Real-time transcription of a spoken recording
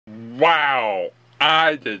Wow,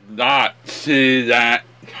 I did not see that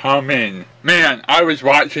coming. Man, I was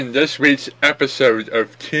watching this week's episode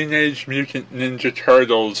of Teenage Mutant Ninja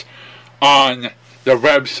Turtles on the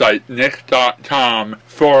website nick.com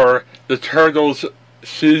for the Turtles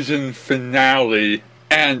season finale,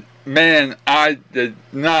 and man, I did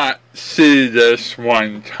not see this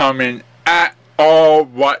one coming at all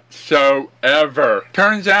whatsoever.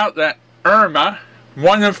 Turns out that Irma,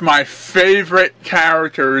 one of my favorite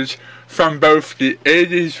characters from both the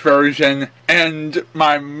 80s version and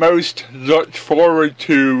my most looked forward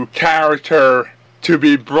to character to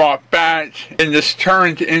be brought back in this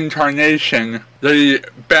current incarnation, the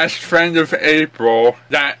best friend of April,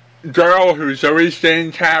 that girl who's always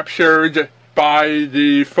getting captured by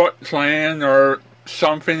the Foot Clan or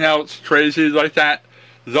something else crazy like that.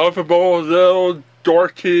 Lovable little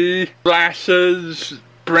dorky glasses,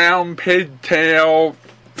 brown pigtail,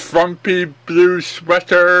 frumpy blue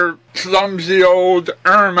sweater, clumsy old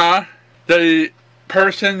Irma, the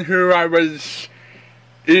person who I was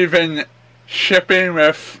even shipping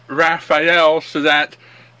with Raphael so that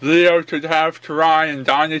Leo could have Tarai and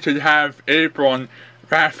Donnie could have April and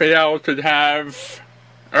Raphael could have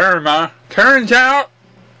Irma. Turns out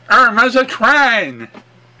Irma's a Krang.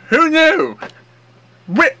 Who knew?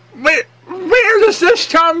 Where does this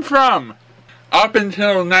come from? Up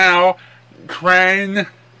until now, Krang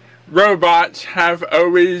robots have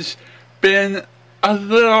always been a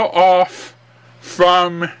little off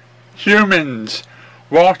from humans,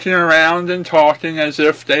 walking around and talking as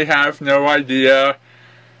if they have no idea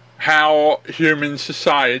how human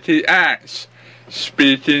society acts,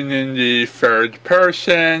 speaking in the third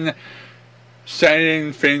person,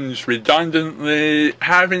 saying things redundantly,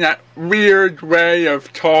 having that weird way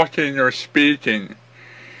of talking or speaking.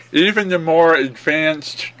 Even the more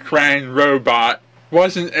advanced Krang robot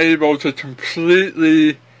wasn't able to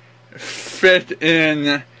completely fit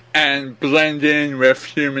in and blend in with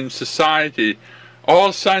human society. All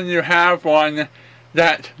of a sudden you have one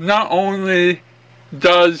that not only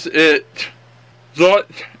does it look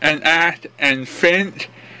and act and think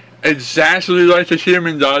exactly like a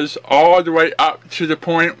human does, all the way up to the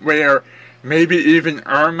point where maybe even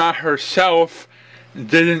Irma herself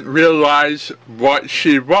didn't realize what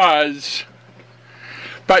she was.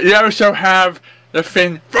 But you also have the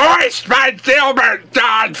thing voiced by Gilbert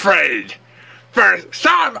Gottfried. For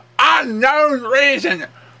some unknown reason,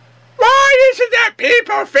 why is it that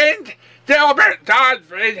people think Gilbert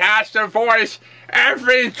Gottfried has to voice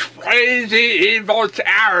every crazy evil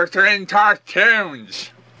character in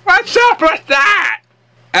cartoons? What's up with that?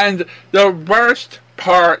 And the worst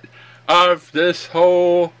part of this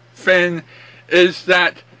whole thing is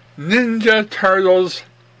that Ninja Turtles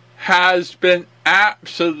has been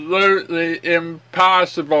absolutely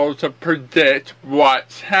impossible to predict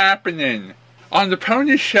what's happening. On the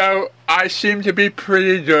Pony Show, I seem to be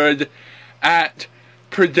pretty good at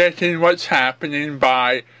predicting what's happening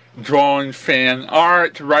by drawing fan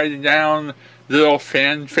art, writing down little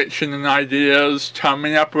fan fiction and ideas,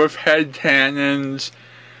 coming up with headcanons,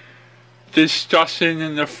 discussing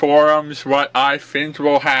in the forums what I think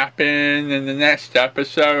will happen in the next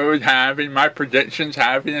episode, having my predictions,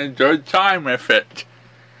 having a good time with it.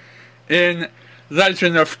 In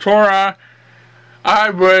Legend of Korra, I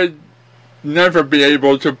would never be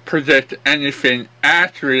able to predict anything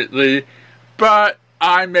accurately, but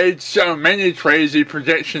I made so many crazy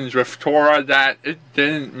predictions with Korra that it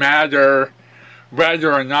didn't matter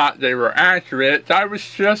whether or not they were accurate. I was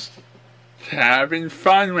just having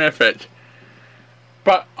fun with it.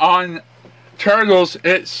 But on Turtles,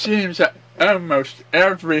 it seems that almost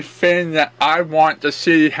everything that I want to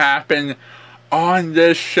see happen on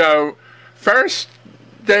this show, first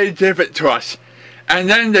they give it to us, and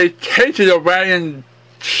then they take it away and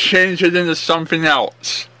change it into something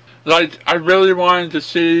else. Like, I really wanted to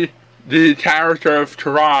see the character of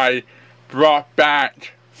Tarai brought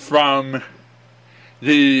back from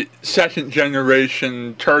the second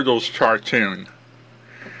generation Turtles cartoon.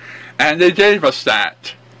 And they gave us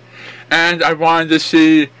that. And I wanted to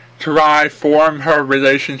see Tarai form her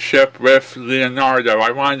relationship with Leonardo. I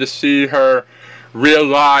wanted to see her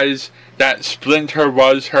realize that Splinter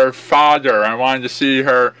was her father. I wanted to see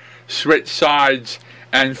her switch sides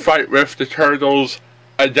and fight with the Turtles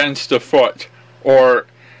against the Foot, or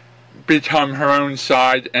become her own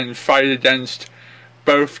side and fight against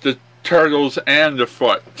both the Turtles and the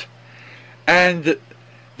Foot. And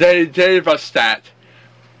they gave us that.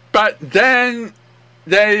 But then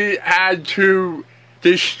they had to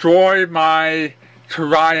destroy my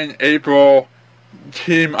Tarai and April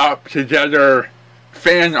team up together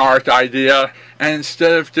fan art idea, and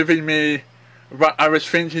instead of giving me what I was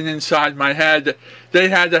thinking inside my head. They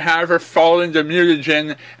had to have her fall into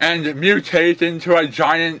mutagen and mutate into a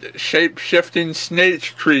giant shape-shifting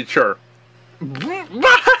snake creature.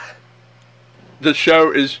 The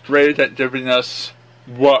show is great at giving us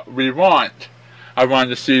what we want. I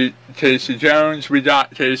wanted to see Casey Jones. We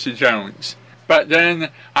got Casey Jones. But then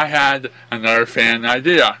I had another fan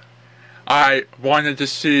idea. I wanted to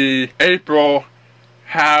see April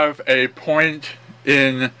have a point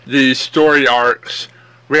in the story arcs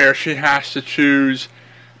where she has to choose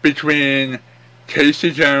between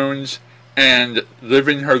Casey Jones and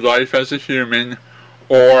living her life as a human,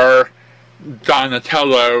 or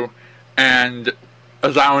Donatello and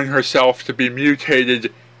allowing herself to be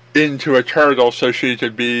mutated into a turtle so she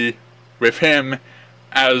could be with him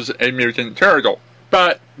as a mutant turtle.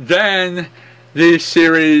 But then the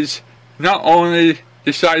series not only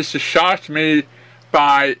decides to shock me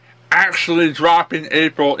by actually dropping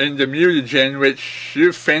April into mutagen, which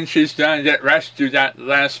you think she's gonna get rescued at the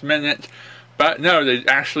last minute, but no, they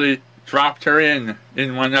actually dropped her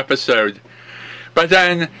in one episode. But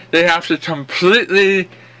then they have to completely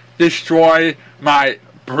destroy my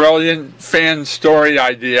brilliant fan story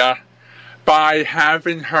idea by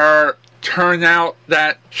having her turn out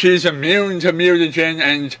that she's immune to mutagen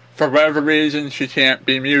and for whatever reason she can't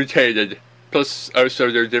be mutated. Plus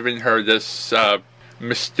also they're giving her this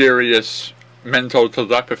mysterious mental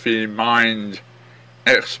telepathy mind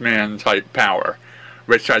X-Man type power,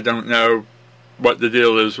 which I don't know what the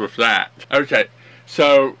deal is with that. Okay,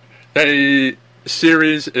 so the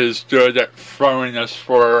series is good at throwing us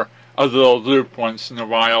for a little loop once in a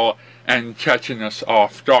while and catching us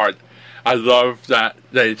off guard. I love that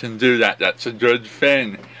they can do that. That's a good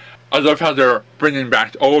thing. I love how they're bringing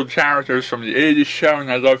back old characters from the 80s show,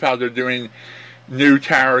 and I love how they're doing new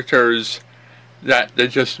characters that they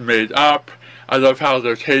just made up. I love how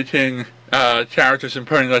they're taking characters and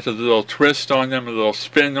putting like a little twist on them, a little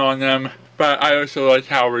spin on them. But I also like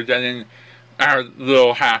how we're getting our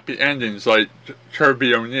little happy endings, like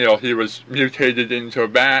Kirby O'Neill. He was mutated into a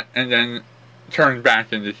bat and then turned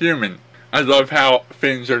back into human. I love how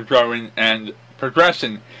things are growing and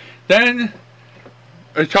progressing. Then,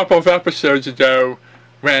 a couple of episodes ago,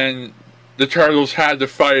 when the Turtles had to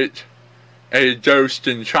fight a ghost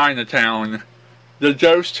in Chinatown, the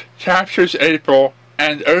ghost captures April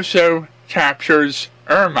and also captures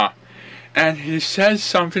Irma. And he says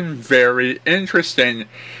something very interesting.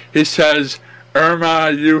 He says,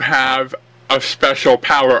 Irma, you have a special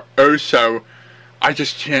power also. I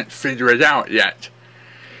just can't figure it out yet.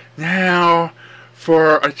 Now,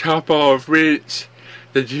 for a couple of weeks,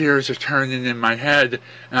 the gears are turning in my head,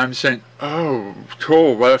 and I'm saying, oh,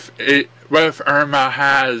 cool, what if Irma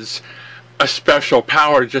has a special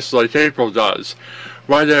power just like April does?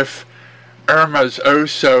 What if Irma's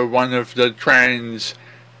also one of the train's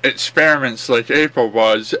experiments like April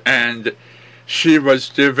was, and she was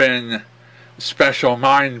given special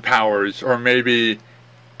mind powers, or maybe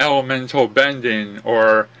elemental bending,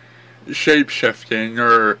 or shape-shifting,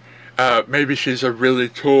 or maybe she's a really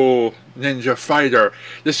cool ninja fighter.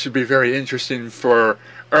 This would be very interesting for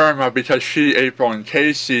Irma, because she, April, and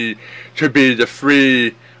Casey could be the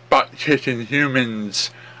three butt-kicking humans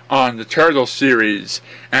on the Turtle series,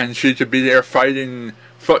 and she could be there fighting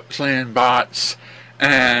Foot Clan bots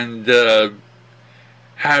and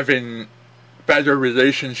having better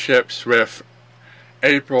relationships with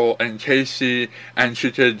April and Casey, and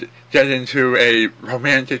she could get into a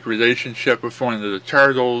romantic relationship with one of the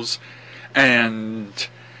Turtles, and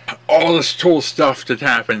all this cool stuff could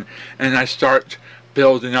happen. And I start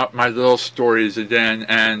building up my little stories again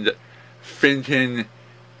and thinking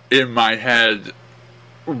in my head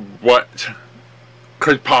what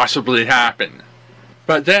could possibly happen.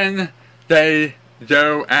 But then they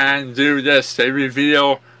go and do this. They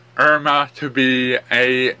reveal Irma to be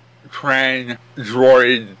a crane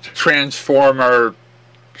droid transformer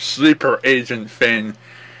sleeper agent thing.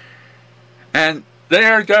 And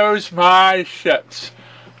there goes my ships,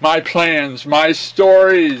 my plans, my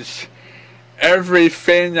stories,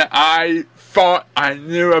 everything that I thought I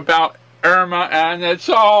knew about Irma, and it's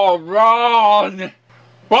all wrong.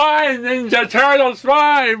 Why, Ninja Turtles?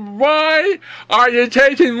 Why? Why are you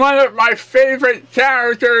taking one of my favorite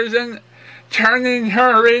characters and turning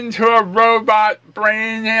her into a robot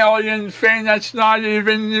brain alien thing that's not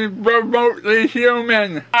even remotely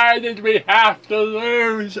human? Why did we have to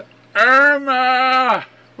lose Irma?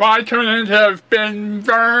 Why couldn't it have been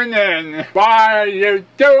Vernon? Why are you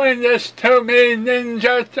doing this to me,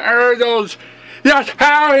 Ninja Turtles? You're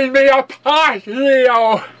tearing me apart,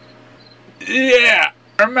 Leo! Yeah,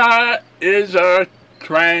 Irma is a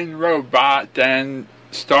trained robot and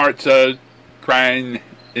starts a Crane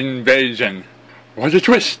invasion. What a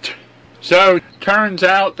twist! So, turns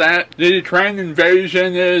out that the Crane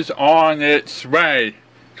invasion is on its way.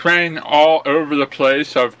 Crane all over the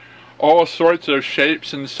place, of all sorts of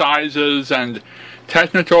shapes and sizes and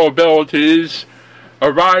technical abilities,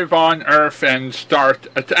 arrive on Earth and start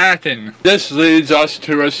attacking. This leads us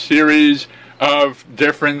to a series of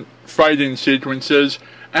different fighting sequences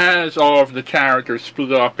as all of the characters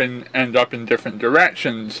split up and end up in different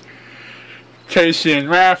directions. Casey and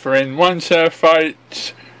Raph are in one set of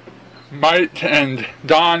fights, Mike and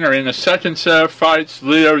Don are in a second set of fights,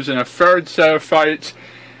 Leo's in a third set of fights,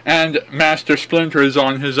 and Master Splinter is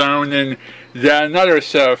on his own in yet another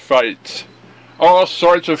set of fights. All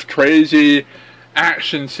sorts of crazy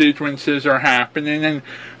action sequences are happening, and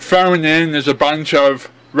thrown in is a bunch of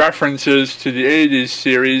references to the 80s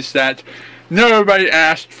series that nobody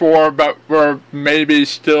asked for, but were maybe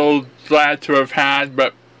still glad to have had,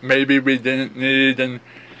 but maybe we didn't need, and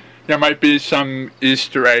there might be some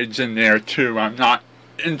Easter eggs in there too. I'm not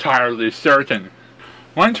entirely certain.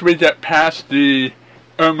 Once we get past the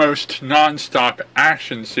almost non-stop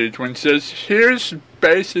action sequences, here's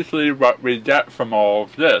basically what we get from all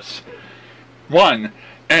of this. 1.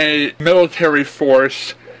 A military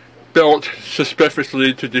force built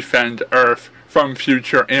specifically to defend Earth from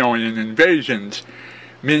future alien invasions,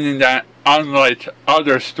 meaning that unlike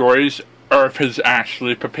other stories, Earth is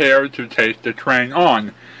actually prepared to take the Crane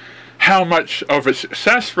on. How much of a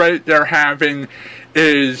success rate they're having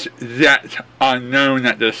is yet unknown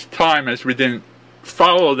at this time, as we didn't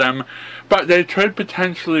follow them, but they could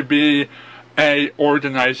potentially be an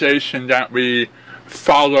organization that we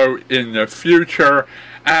follow in the future,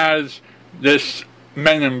 as this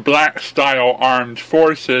Men in Black style armed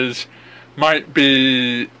forces might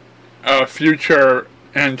be a future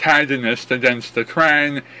antagonist against the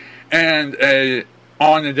Crane, and a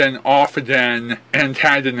on-again, off-again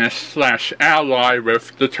antagonist / ally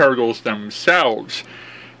with the Turtles themselves,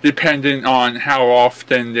 depending on how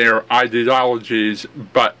often their ideologies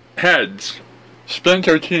butt heads.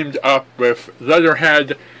 Splinter teamed up with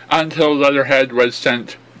Leatherhead until Leatherhead was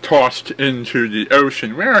tossed into the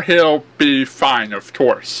ocean, where he'll be fine, of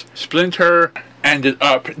course. Splinter ended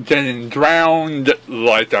up getting drowned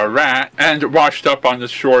like a rat and washed up on the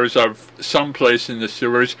shores of some place in the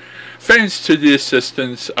sewers, thanks to the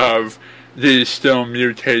assistance of the still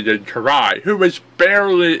mutated Karai, who was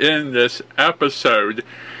barely in this episode,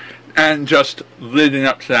 and just leading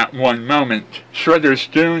up to that one moment. Shredder's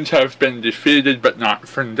goons have been defeated but not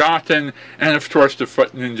forgotten, and of course the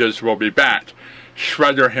Foot Ninjas will be back.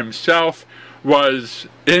 Shredder himself was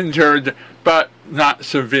injured, but not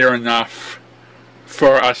severe enough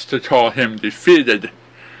for us to call him defeated.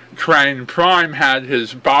 Crane Prime had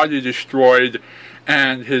his body destroyed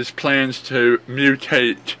and his plans to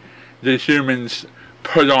mutate the humans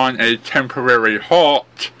put on a temporary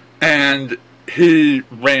halt, and he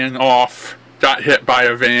ran off, got hit by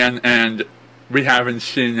a van, and we haven't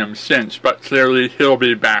seen him since, but clearly he'll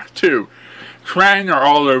be back too. Crane are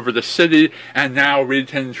all over the city, and now we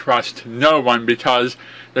can trust no one because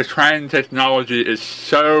the Crane technology is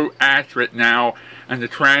so accurate now, and the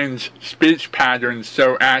Crane's speech patterns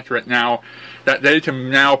so accurate now, that they can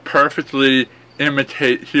now perfectly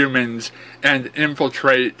imitate humans and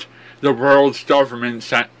infiltrate the world's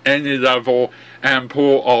governments at any level and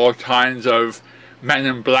pull all kinds of Men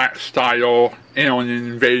in Black style alien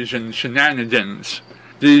invasion shenanigans.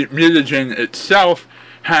 The mutagen itself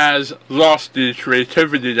has lost the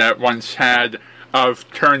creativity that it once had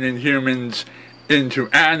of turning humans into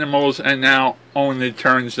animals, and now only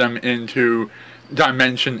turns them into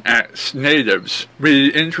Dimension X natives.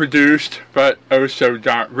 We introduced, but also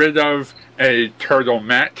got rid of, a turtle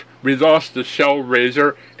mech. We lost the Shell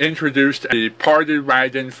Razor, introduced a party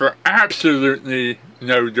wagon for absolutely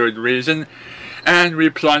no good reason, and we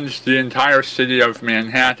plunged the entire city of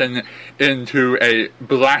Manhattan into a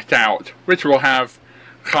blackout, which will have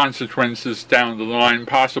consequences down the line,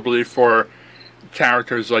 possibly for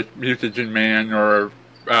characters like Mutagen Man or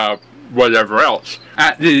whatever else.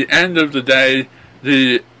 At the end of the day,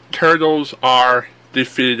 the Turtles are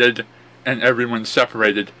defeated and everyone's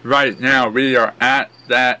separated. Right now, we are at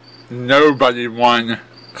that nobody won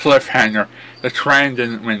cliffhanger. The Crane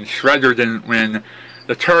didn't win, Shredder didn't win,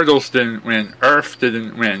 the Turtles didn't win, Earth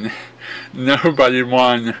didn't win. Nobody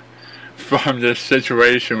won from this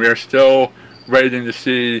situation. We are still waiting to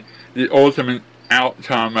see the ultimate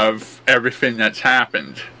outcome of everything that's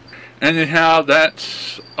happened. Anyhow,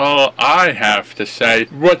 that's all I have to say.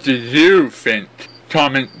 What do you think?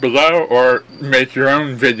 Comment below or make your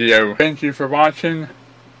own video. Thank you for watching,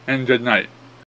 and good night.